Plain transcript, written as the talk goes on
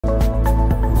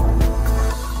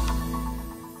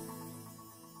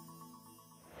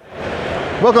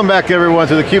Welcome back everyone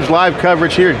to theCUBE's live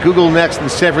coverage here at Google Next in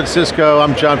San Francisco.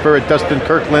 I'm John Furrier, Dustin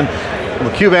Kirkland. I'm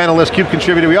a CUBE analyst, CUBE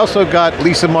contributor. We also got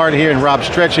Lisa Martin here and Rob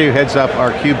Strechay, who heads up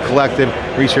our CUBE Collective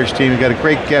research team. We've got a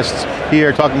great guests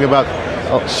here talking about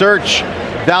search,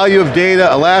 value of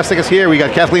data. Elastic is here. We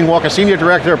got Kathleen Walker, Senior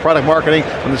Director of Product Marketing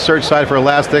on the search side for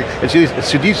Elastic. And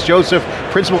Sujith Joseph,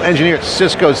 Principal Engineer at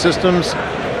Cisco Systems.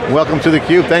 Welcome to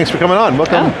theCUBE, thanks for coming on,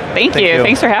 welcome. Oh, thank you,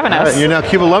 thanks for having us. You're now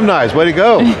CUBE alumni, way to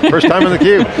go. First time on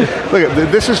theCUBE.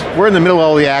 Look, we're in the middle of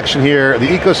all the action here, the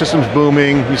ecosystem's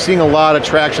booming, you're seeing a lot of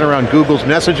traction around Google's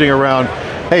messaging around,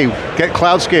 hey, get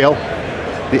cloud scale,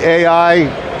 the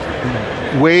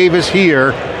AI wave is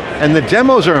here, and the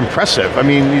demos are impressive. I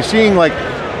mean, you're seeing like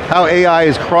how AI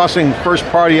is crossing first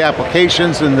party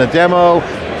applications in the demo,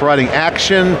 providing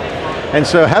action. And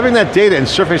so having that data and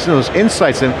surfacing those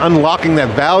insights and unlocking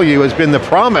that value has been the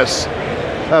promise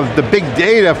of the big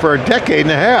data for a decade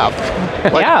and a half.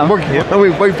 Like, yeah.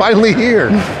 We're finally here.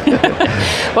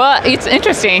 Well, it's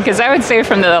interesting, because I would say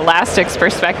from the Elastic's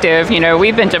perspective,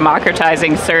 we've been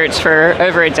democratizing search for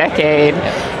over a decade,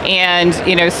 and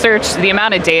search, the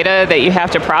amount of data that you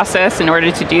have to process in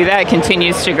order to do that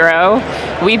continues to grow.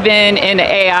 We've been in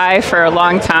AI for a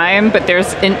long time, but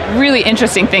there's really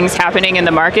interesting things happening in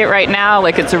the market right now.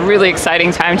 Like, it's a really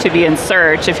exciting time to be in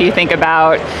search if you think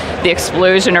about the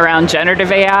explosion around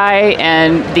generative AI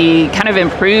and the kind of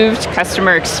improved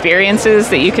customer experiences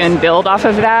that you can build off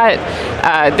of that.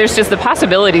 There's just, the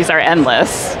possibilities are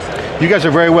endless. You guys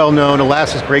are very well known,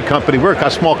 Elastic's a great company. We're a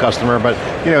small customer, but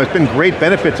it's been great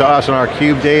benefit to us on our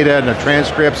CUBE data and the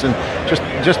transcripts and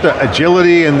just the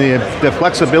agility and the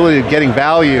flexibility of getting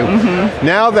value.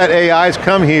 Now that AI's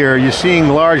come here, you're seeing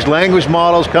large language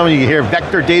models coming, you hear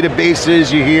vector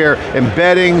databases, you hear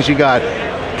embeddings, you got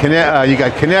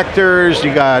connectors,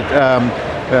 you got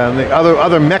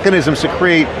other mechanisms to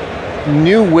create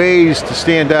new ways to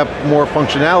stand up more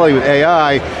functionality with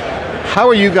AI. How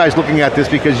are you guys looking at this?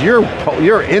 Because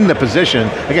you're in the position,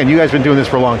 again, you guys have been doing this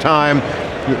for a long time,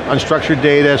 unstructured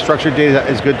data, structured data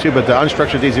is good too, but the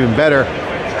unstructured data is even better.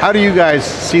 How do you guys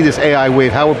see this AI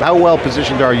wave? How well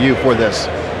positioned are you for this?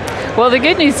 Well, the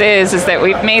good news is that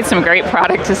we've made some great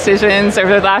product decisions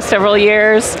over the last several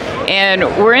years, and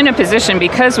we're in a position,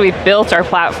 because we've built our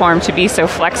platform to be so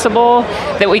flexible,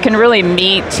 that we can really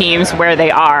meet teams where they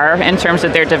are in terms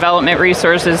of their development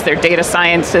resources, their data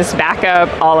sciences, backup,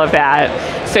 all of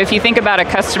that. So if you think about a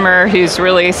customer who's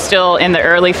really still in the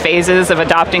early phases of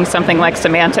adopting something like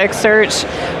semantic search,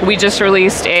 we just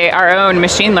released our own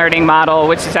machine learning model,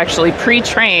 which is actually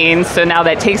pre-trained, so now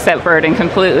that takes that burden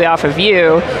completely off of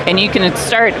you, and you can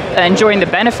start enjoying the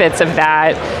benefits of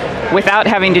that without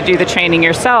having to do the training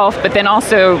yourself, but then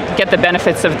also get the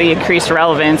benefits of the increased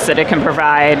relevance that it can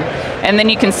provide. And then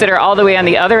you consider all the way on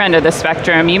the other end of the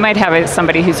spectrum, you might have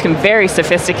somebody who's very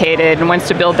sophisticated and wants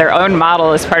to build their own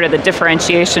model as part of the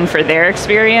differentiation for their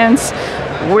experience.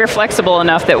 We're flexible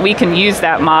enough that we can use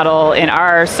that model in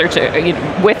our search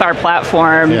with our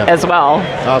platform as well.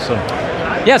 Awesome.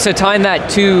 Yeah, so tying that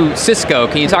to Cisco,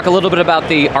 can you talk a little bit about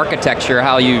the architecture,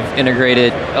 how you've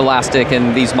integrated Elastic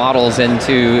and these models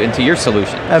into your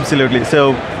solution? Absolutely,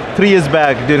 so 3 years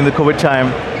back during the COVID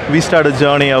time, we started a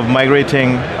journey of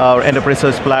migrating our enterprise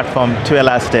search platform to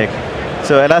Elastic.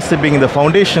 So Elastic being the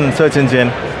foundation search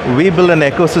engine, we build an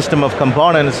ecosystem of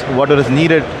components, what is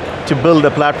needed to build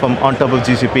a platform on top of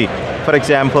GCP. For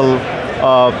example,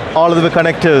 all of the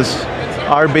connectors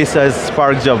are based as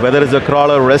Spark job, whether it's a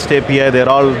crawler, REST API, they're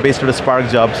all based on Spark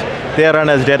jobs. They run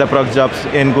as Dataproc jobs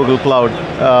in Google Cloud.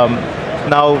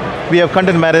 Now, we have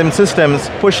content management systems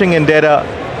pushing in data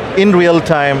in real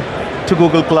time to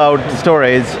Google Cloud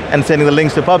storage and sending the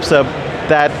links to PubSub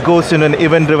that goes in an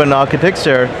event-driven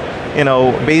architecture,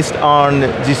 based on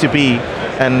GCP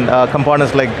and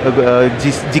components like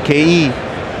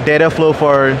GKE, data flow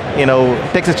for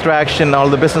text extraction, all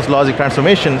the business logic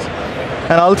transformations.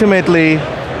 And ultimately,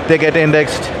 they get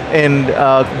indexed in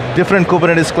different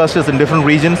Kubernetes clusters in different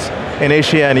regions in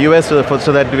Asia and US, so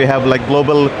that we have like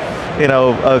global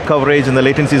coverage and the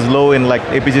latency is low in like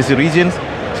APGC regions.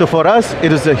 So for us,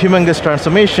 it is a humongous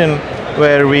transformation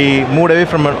where we moved away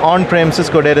from an on-prem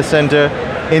Cisco data center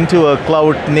into a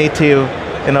cloud-native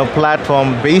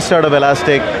platform based out of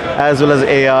Elastic as well as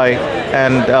AI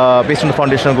and based on the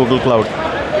foundation of Google Cloud.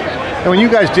 And when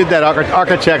you guys did that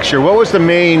architecture, what was the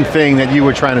main thing that you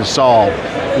were trying to solve?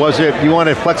 Was it you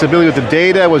wanted flexibility with the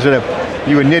data? Was it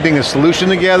you were knitting a solution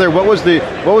together? What was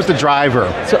the driver?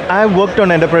 So I worked on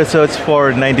enterprise search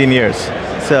for 19 years.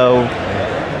 So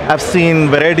I've seen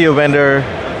variety of vendor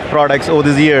products over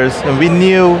these years, and we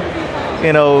knew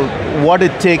what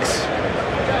it takes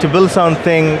to build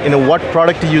something, what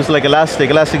product to use like Elastic.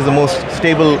 Elastic is the most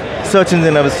stable search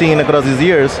engine I've seen across these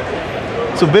years.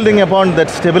 So building upon that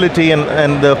stability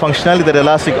and the functionality that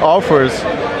Elastic offers,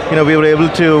 we were able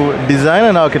to design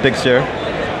an architecture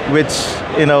which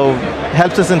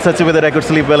helps us in such a way that I could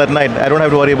sleep well at night. I don't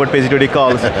have to worry about PagerDuty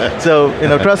calls. So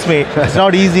trust me, it's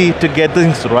not easy to get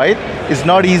things right. It's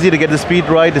not easy to get the speed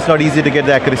right. It's not easy to get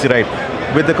the accuracy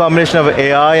right. With the combination of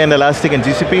AI and Elastic and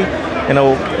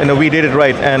GCP, we did it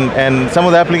right. And some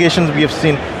of the applications we have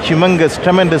seen humongous,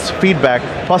 tremendous feedback,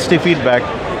 positive feedback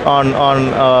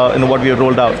on what we have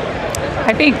rolled out.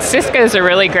 I think Cisco is a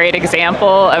really great example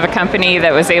of a company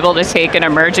that was able to take an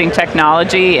emerging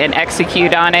technology and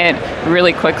execute on it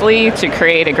really quickly to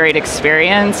create a great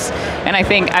experience. And I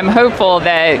think I'm hopeful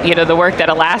that the work that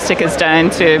Elastic has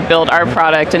done to build our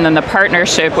product and then the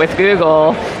partnership with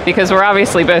Google, because we're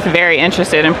obviously both very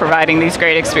interested in providing these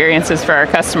great experiences for our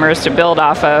customers to build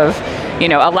off of,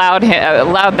 allowed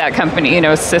that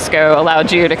company, Cisco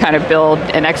allowed you to kind of build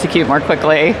and execute more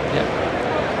quickly. Yep.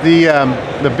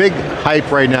 The big hype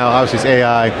right now, obviously, is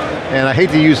AI, and I hate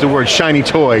to use the word shiny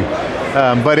toy,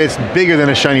 but it's bigger than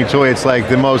a shiny toy. It's like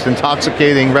the most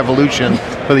intoxicating revolution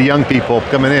for the young people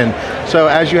coming in. So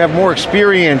as you have more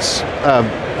experience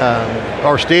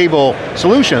or stable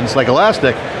solutions like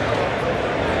Elastic,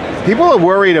 people are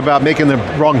worried about making the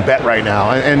wrong bet right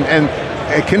now, and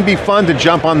it can be fun to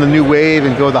jump on the new wave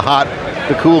and go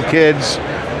the cool kids,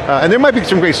 and there might be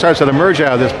some great starts that emerge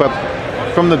out of this, but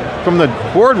from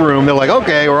the boardroom, they're like,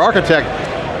 okay, or architect,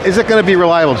 is it going to be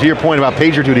reliable, to your point about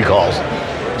PagerDuty calls?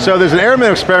 So there's an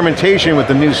element of experimentation with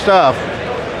the new stuff,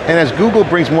 and as Google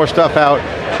brings more stuff out,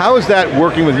 how is that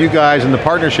working with you guys in the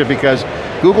partnership? Because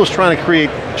Google's trying to create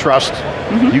trust.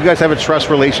 Mm-hmm. You guys have a trust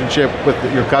relationship with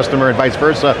your customer and vice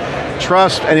versa.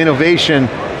 Trust and innovation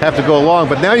have to go along,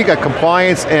 but now you got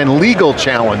compliance and legal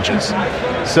challenges.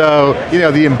 So,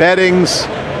 the embeddings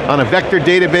on a vector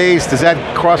database, does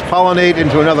that cross-pollinate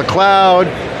into another cloud?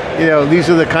 These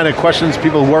are the kind of questions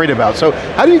people are worried about. So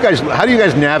how do you guys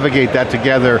navigate that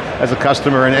together as a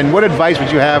customer, and what advice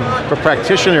would you have for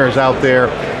practitioners out there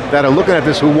that are looking at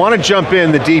this who want to jump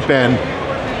in the deep end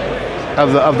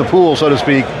of the pool, so to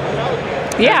speak,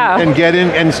 and get in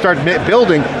and start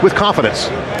building with confidence?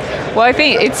 Well, I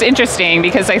think it's interesting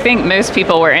because I think most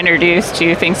people were introduced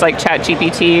to things like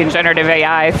ChatGPT and generative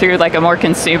AI through like a more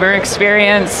consumer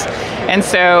experience. And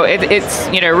so it's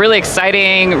really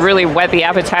exciting, really whet the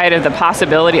appetite of the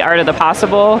possibility, art of the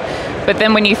possible. But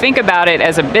then when you think about it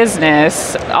as a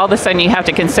business, all of a sudden you have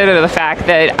to consider the fact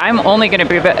that I'm only going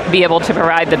to be able to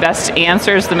provide the best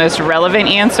answers, the most relevant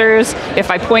answers, if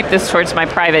I point this towards my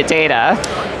private data.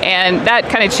 And that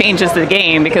kind of changes the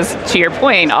game because, to your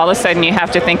point, all of a sudden you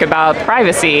have to think about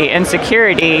privacy and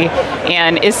security,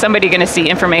 and is somebody going to see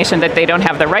information that they don't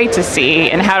have the right to see,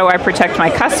 and how do I protect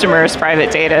my customers'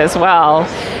 private data as well?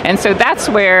 And so that's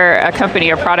where a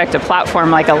company or product, a platform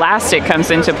like Elastic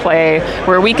comes into play,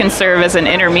 where we can serve as an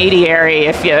intermediary.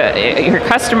 If your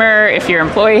customer, if your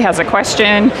employee has a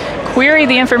question, query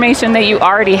the information that you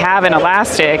already have in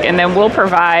Elastic, and then we'll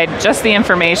provide just the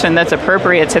information that's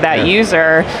appropriate to that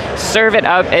user, serve it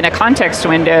up in a context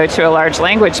window to a large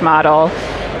language model,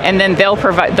 and then they'll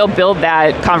build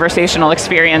that conversational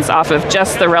experience off of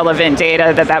just the relevant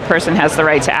data that person has the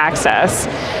right to access.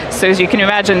 So as you can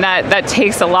imagine, that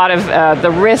takes a lot of the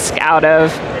risk out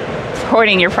of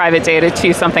porting your private data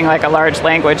to something like a large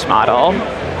language model.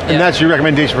 And that's your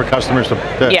recommendation for customers to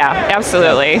yeah,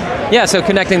 absolutely. Yeah, so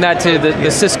connecting that to the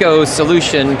Cisco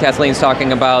solution, Kathleen's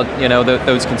talking about,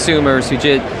 those consumers who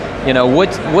did,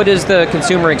 what is the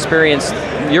consumer experience,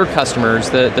 your customers,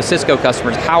 the Cisco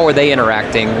customers, how are they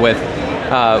interacting with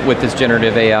this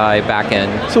generative AI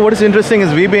backend? So what is interesting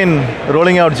is we've been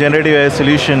rolling out generative AI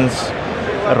solutions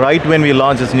right when we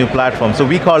launched this new platform. So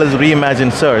we call it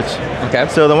Reimagine Search. Okay.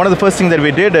 So one of the first things that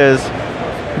we did is,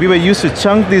 we were used to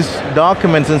chunk these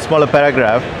documents in smaller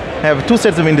paragraph, have two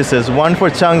sets of indices, one for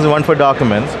chunks and one for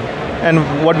documents.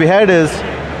 And what we had is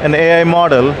an AI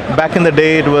model. Back in the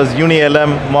day, it was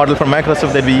UniLM model from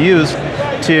Microsoft that we used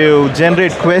to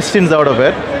generate questions out of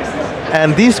it.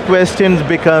 And these questions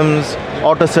becomes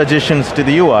auto-suggestions to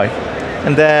the UI.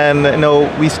 And then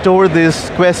we store these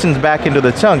questions back into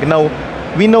the chunk. Now,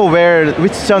 we know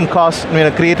which chunk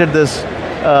created this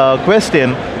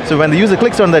question. So when the user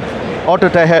clicks on that auto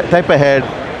type ahead,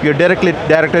 you're directly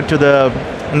directed to the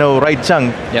right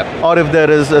chunk. Yep. Or if there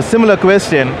is a similar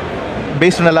question,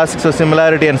 based on elastic search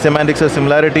similarity and semantic search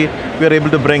similarity, we are able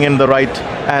to bring in the right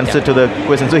answer to the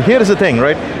question. So here's the thing,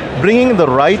 right? Bringing the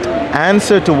right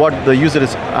answer to what the user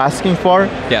is asking for,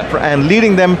 and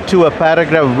leading them to a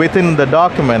paragraph within the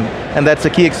document, and that's a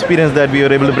key experience that we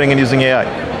were able to bring in using AI.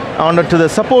 On to the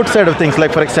support side of things,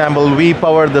 like for example, we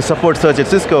power the support search at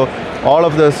Cisco, all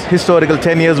of the historical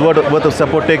 10 years worth of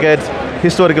support tickets,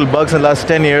 historical bugs in the last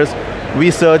 10 years,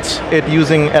 we search it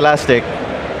using Elastic.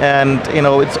 And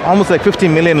it's almost like 50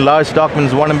 million large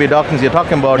documents, 1 MB documents you're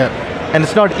talking about, and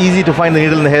it's not easy to find the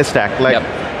needle in the haystack. Like,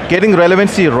 getting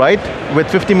relevancy right with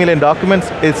 50 million documents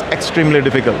is extremely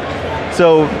difficult.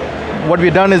 So what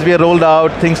we've done is we have rolled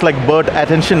out things like BERT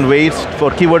attention weights for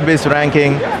keyword-based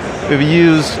ranking. We've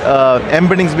used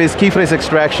embeddings-based key phrase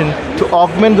extraction to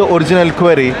augment the original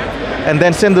query and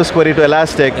then send this query to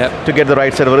Elastic to get the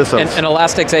right set of results. And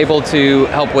Elastic's able to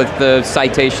help with the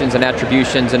citations and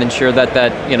attributions and ensure that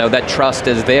that trust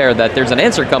is there, that there's an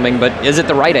answer coming, but is it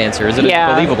the right answer? Is it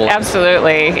believable?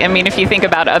 Absolutely. I mean, if you think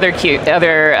about other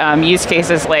use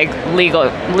cases like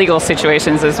legal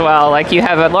situations as well, like you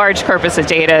have a large corpus of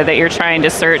data that you're trying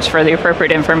to search for the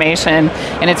appropriate information,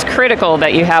 and it's critical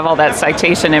that you have all that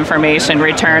citation information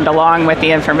returned along with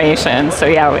the information. So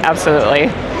yeah,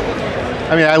 absolutely.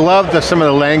 I mean, I love some of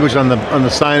the language on the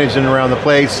signage and around the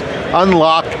place.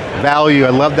 Unlock value, I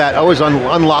love that. Always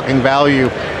unlocking value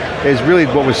is really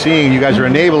what we're seeing, you guys are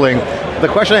enabling. The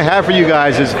question I have for you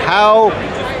guys is how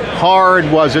hard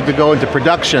was it to go into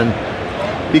production?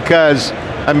 Because,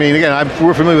 I mean, again,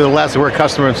 we're familiar with Elastic, we're a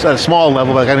customer at a small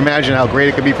level, but I can imagine how great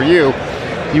it could be for you.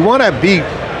 You want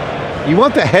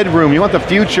the headroom, you want the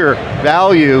future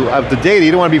value of the data,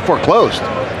 you don't want to be foreclosed.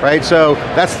 Right, so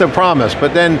that's the promise.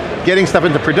 But then getting stuff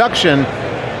into production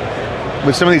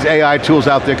with some of these AI tools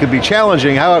out there could be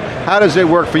challenging. How does it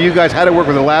work for you guys? How did it work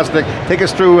with Elastic? Take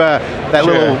us through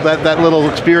that little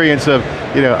experience of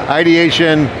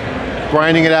ideation,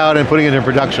 grinding it out, and putting it in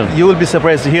production. You will be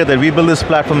surprised to hear that we built this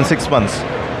platform in 6 months.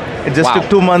 It just took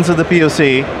 2 months of the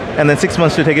POC, and then 6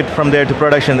 months to take it from there to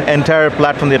production, the entire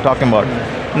platform they're talking about.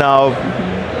 Now,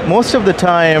 most of the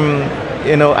time,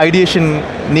 ideation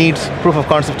needs proof of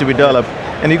concept to be developed,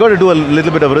 and you got to do a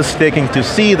little bit of risk taking to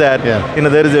see that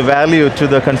there is a value to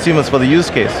the consumers for the use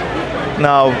case.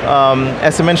 Now,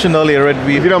 as I mentioned earlier, if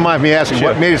you don't mind me asking,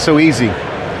 what made it so easy?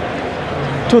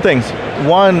 2 things.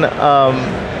 One,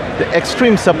 the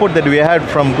extreme support that we had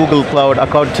from Google Cloud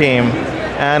account team,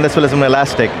 and as well as from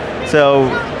Elastic. So,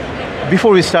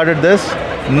 before we started this,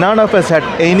 none of us had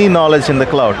any knowledge in the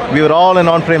cloud. We were all an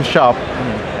on-prem shop.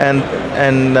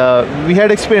 And we had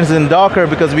experience in Docker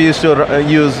because we used to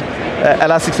use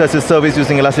Elasticsearch's service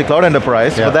using Elastic Cloud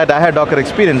Enterprise. For that I had Docker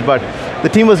experience, but the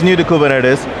team was new to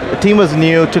Kubernetes, the team was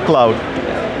new to cloud.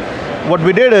 What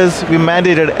we did is we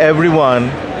mandated everyone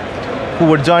who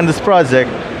would join this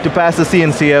project to pass the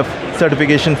CNCF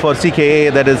certification for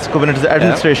CKA, that is Kubernetes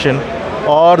Administration,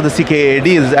 or the CKAD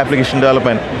is Application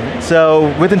Development.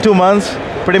 So within 2 months,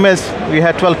 pretty much we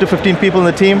had 12 to 15 people in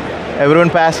the team,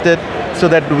 everyone passed it, so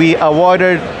that we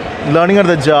avoided learning on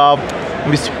the job,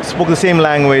 we spoke the same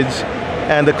language,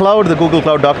 and the Google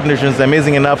Cloud documentation is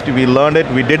amazing enough to we learned it,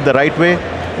 we did the right way.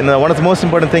 One of the most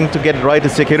important things to get right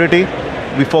is security.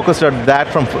 We focused on that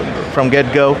from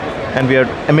get-go, and we had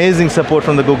amazing support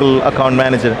from the Google account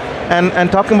manager.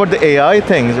 And talking about the AI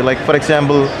things, like for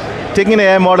example, taking an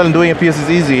AI model and doing a POC is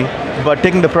easy, but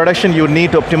taking the production you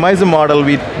need to optimize the model,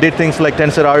 we did things like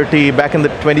TensorRT back in the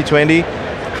 2020,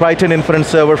 Triton inference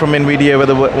server from NVIDIA, where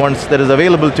the ones that is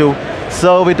available to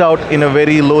serve it out in a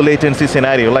very low latency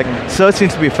scenario. Like search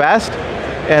needs to be fast,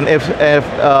 and if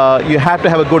you have to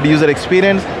have a good user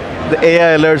experience, the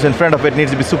AI alerts in front of it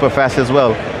needs to be super fast as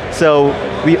well. So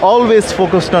we always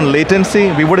focused on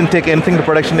latency. We wouldn't take anything to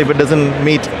production if it doesn't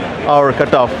meet our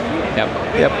cutoff.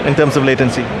 In terms of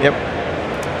latency.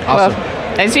 Awesome.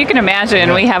 Well, as you can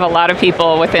imagine, we have a lot of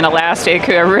people within Elastic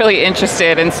who are really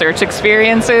interested in search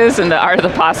experiences and the art of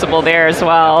the possible there as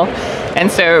well. And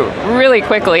so really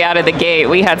quickly out of the gate,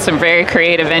 we had some very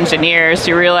creative engineers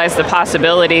who realized the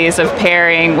possibilities of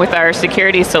pairing with our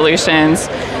security solutions.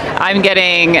 I'm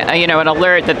getting an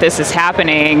alert that this is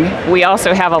happening. We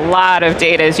also have a lot of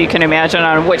data, as you can imagine,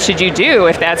 on what should you do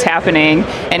if that's happening,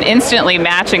 and instantly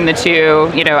matching the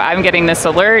two. I'm getting this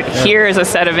alert, here is a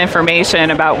set of information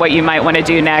about what you might want to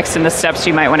do next and the steps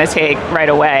you might want to take right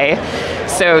away.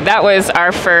 So that was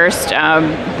our first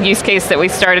use case that we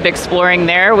started exploring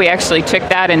there. We actually took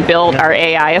that and built our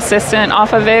AI assistant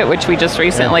off of it, which we just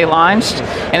recently launched,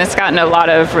 and it's gotten a lot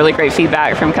of really great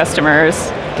feedback from customers.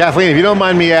 Kathleen, if you don't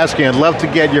mind me asking, I'd love to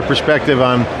get your perspective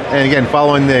on, and again,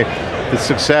 following the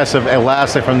success of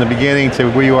Elastic from the beginning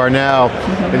to where you are now,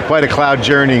 in quite a cloud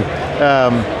journey.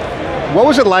 What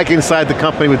was it like inside the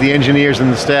company with the engineers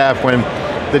and the staff when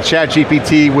the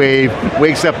ChatGPT wave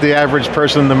wakes up the average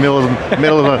person in the middle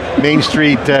of a Main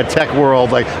Street tech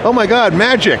world, like, oh my God,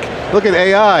 magic, look at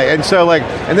AI. And so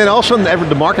and then all of a sudden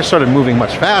the market started moving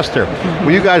much faster.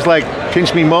 Were you guys like,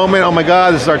 pinch me moment, oh my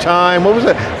God, this is our time? What was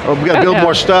it? Oh, we got to build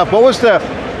more stuff. What was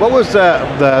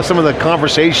some of the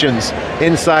conversations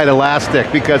inside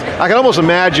Elastic? Because I can almost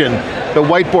imagine the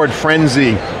whiteboard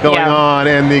frenzy going on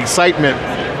and the excitement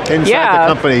inside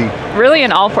the company. Really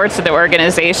in all parts of the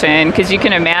organization, because you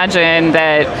can imagine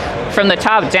that from the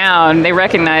top down, they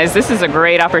recognize this is a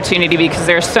great opportunity because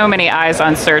there's so many eyes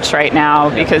on search right now,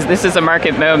 because this is a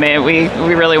market moment. We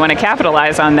really want to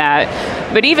capitalize on that.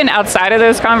 But even outside of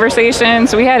those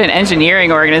conversations, we had an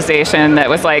engineering organization that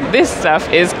was like, this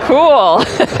stuff is cool.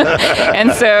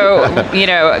 And so,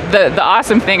 the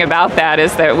awesome thing about that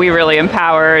is that we really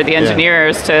empower the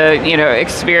engineers to,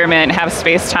 experiment, have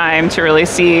space time to really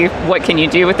see what can you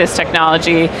do with this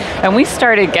technology. And we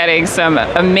started getting some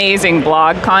amazing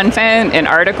blog content and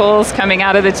articles coming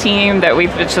out of the team that we've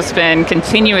just been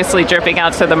continuously dripping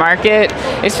out to the market.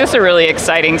 It's just a really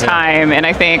exciting time, and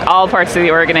I think all parts of the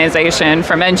organization,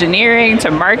 from engineering to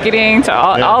marketing to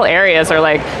all areas, are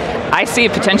like, I see a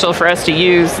potential for us to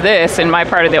use this in my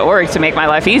part of the org to make my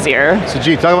life easier. So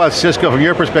gee, talk about Cisco from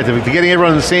your perspective. Getting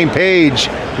everyone on the same page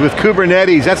with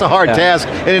Kubernetes, that's a hard task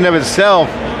in and of itself.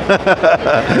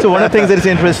 So one of the things that is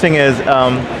interesting is,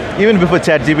 even before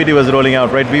ChatGPT was rolling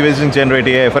out, right, we were using Generate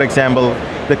AI, for example,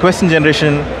 the question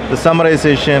generation, the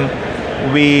summarization,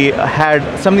 we had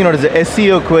something known as the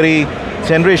SEO query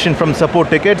generation from support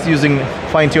tickets using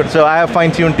fine-tuned. So I have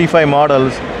fine-tuned T5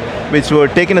 models, which were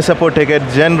taking a support ticket,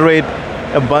 generate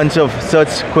a bunch of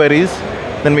search queries,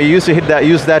 then we use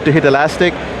that to hit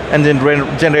Elastic, and then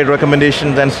generate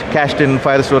recommendations and cached in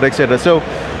Firestore, etc. So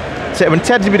when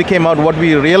ChatGPT came out, what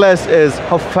we realized is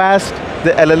how fast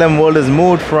the LLM world has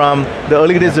moved from the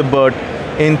early days of birth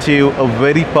into a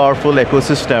very powerful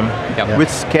ecosystem, which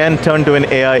can turn to an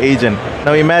AI agent.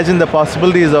 Now imagine the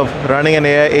possibilities of running an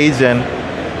AI agent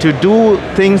to do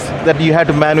things that you had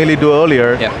to manually do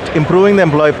earlier, improving the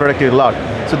employee productivity a lot.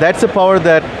 So that's the power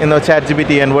that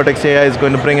ChatGPT and Vertex AI is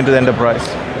going to bring into the enterprise.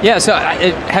 Yeah, so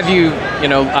have you,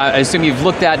 I assume you've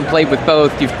looked at and played with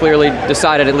both. You've clearly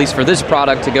decided, at least for this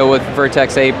product, to go with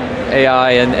Vertex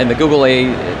AI and the Google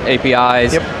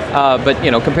APIs.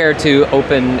 But compared to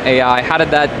OpenAI,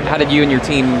 how did you and your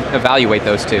team evaluate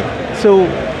those two? So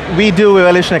we do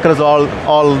evaluation across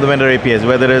all the vendor APIs,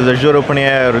 whether it's Azure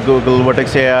OpenAI or Google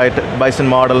Vertex AI, Bison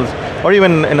models, or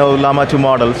even Llama 2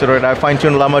 models. So I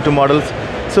fine-tuned Llama 2 models.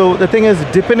 So the thing is,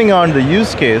 depending on the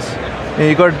use case,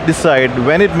 you got to decide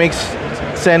when it makes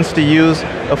sense to use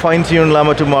a fine-tuned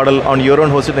Llama 2 model on your own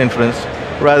hosted inference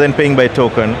rather than paying by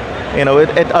token.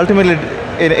 It ultimately,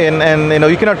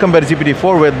 you cannot compare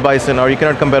GPT-4 with Bison, or you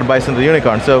cannot compare Bison to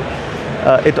Unicorn. So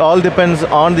it all depends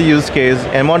on the use case,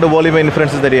 amount of volume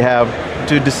inferences that you have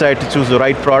to decide to choose the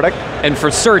right product. And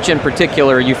for search in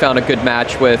particular, you found a good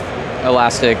match with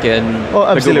Elastic and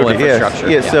the Google infrastructure.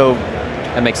 Yes, so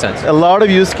that makes sense. A lot of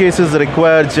use cases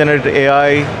require generative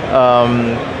AI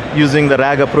using the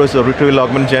RAG approach, or retrieval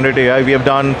augmented generative AI. We have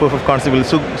done proof of concept. We'll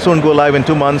soon go live in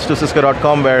 2 months to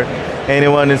Cisco.com, where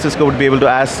anyone in Cisco would be able to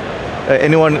ask,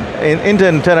 anyone in the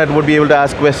internet would be able to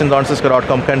ask questions on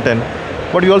Cisco.com content.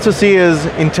 What we also see is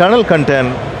internal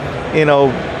content,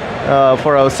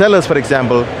 for our sellers, for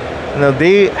example,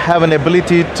 they have an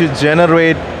ability to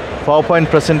generate PowerPoint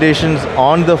presentations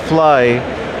on the fly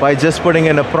by just putting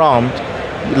in a prompt,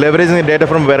 leveraging the data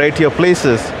from a variety of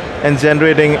places, and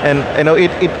generating, and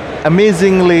it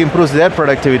amazingly improves their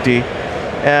productivity,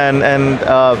 and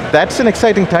that's an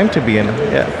exciting time to be in.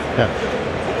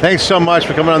 Thanks so much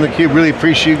for coming on theCUBE. Really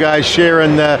appreciate you guys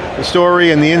sharing the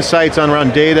story and the insights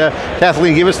around data.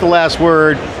 Kathleen, give us the last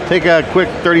word. Take a quick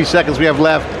 30 seconds we have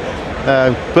left.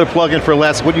 Put a plug in for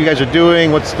Elastic. What you guys are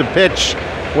doing, what's the pitch,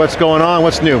 what's going on,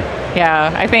 what's new?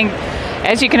 Yeah, I think,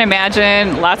 as you can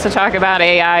imagine, lots to talk about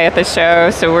AI at the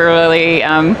show, so we're really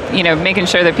making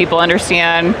sure that people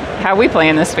understand how we play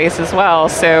in this space as well.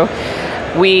 So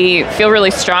we feel really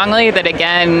strongly that,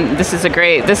 again, this is a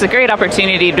great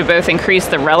opportunity to both increase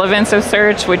the relevance of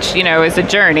search, which is a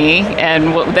journey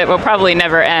and that will probably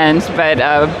never end, but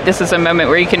this is a moment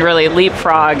where you can really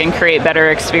leapfrog and create better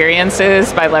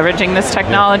experiences by leveraging this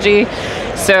technology.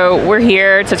 So we're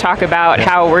here to talk about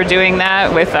how we're doing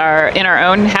that in our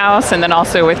own house, and then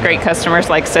also with great customers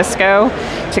like Cisco,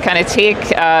 to kind of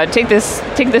take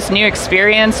this new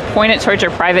experience, point it towards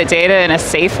your private data in a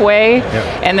safe way,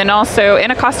 and then also in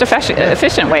a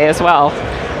cost-efficient way as well.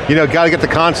 You know, got to get the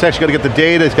context, you got to get the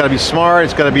data, it's got to be smart,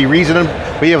 it's got to be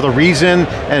be able to reason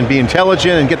and be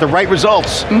intelligent and get the right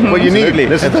results, what you need.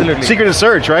 This is the secret of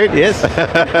search, right? Yes.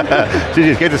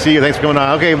 Sujith, great to see you, thanks for coming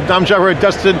on. Okay, I'm John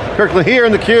Dustin Kirkland here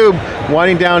in theCUBE,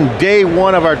 winding down day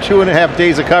one of our 2.5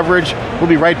 days of coverage. We'll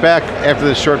be right back after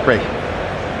this short break.